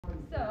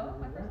So,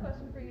 my first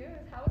question for you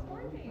is, how was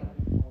quarantine?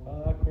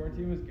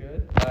 Quarantine was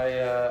good.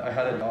 I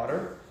had a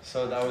daughter,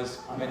 so that was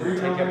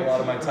taking up a lot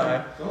of my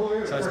time.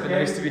 So it's been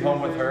nice to be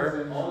home with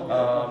her.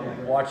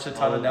 Watched a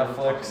ton of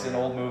Netflix and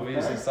old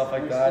movies and stuff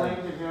like that,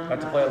 and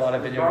got to play a lot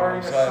of video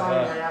games.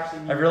 So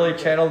I've really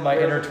channeled my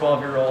inner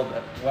 12-year-old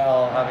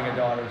while having a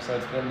daughter. So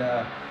it's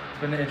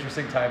been an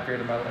interesting time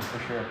period in my life for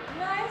sure.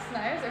 Nice.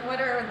 And what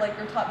are like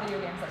your top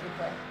video games that you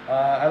play?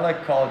 I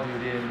like Call of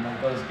Duty and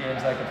like those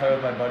games I can play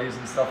with my buddies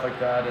and stuff like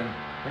that. And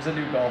there's a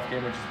new golf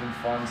game which has been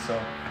fun. So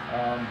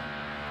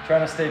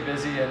trying to stay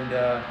busy and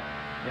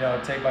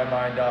take my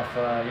mind off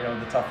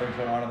the tough things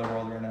going on in the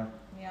world right now.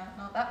 Yeah,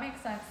 no, that makes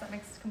sense. That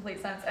makes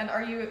complete sense. And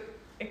are you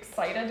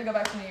excited to go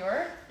back to New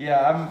York?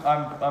 Yeah,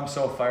 I'm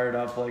so fired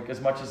up. Like, as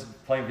much as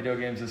playing video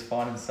games is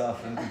fun and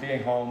stuff, and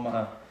being home,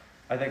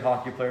 I think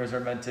hockey players are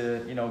meant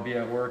to be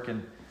at work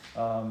and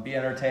be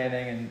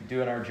entertaining and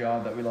doing our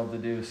job that we love to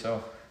do.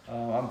 So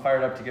I'm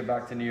fired up to get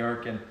back to New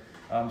York and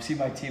see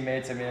my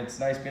teammates. I mean, it's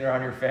nice being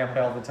around your family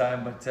all the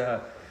time, but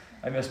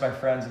I miss my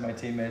friends and my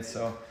teammates.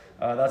 So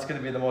that's going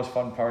to be the most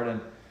fun part,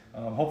 and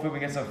hopefully we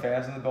get some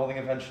fans in the building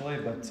eventually.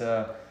 But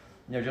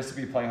just to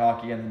be playing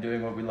hockey and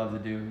doing what we love to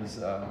do is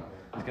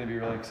going to be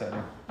really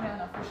exciting. Yeah,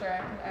 no, for sure.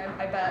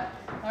 I bet.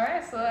 All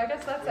right, so I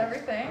guess that's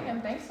everything,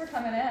 and thanks for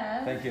coming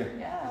in. Thank you.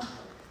 Yeah.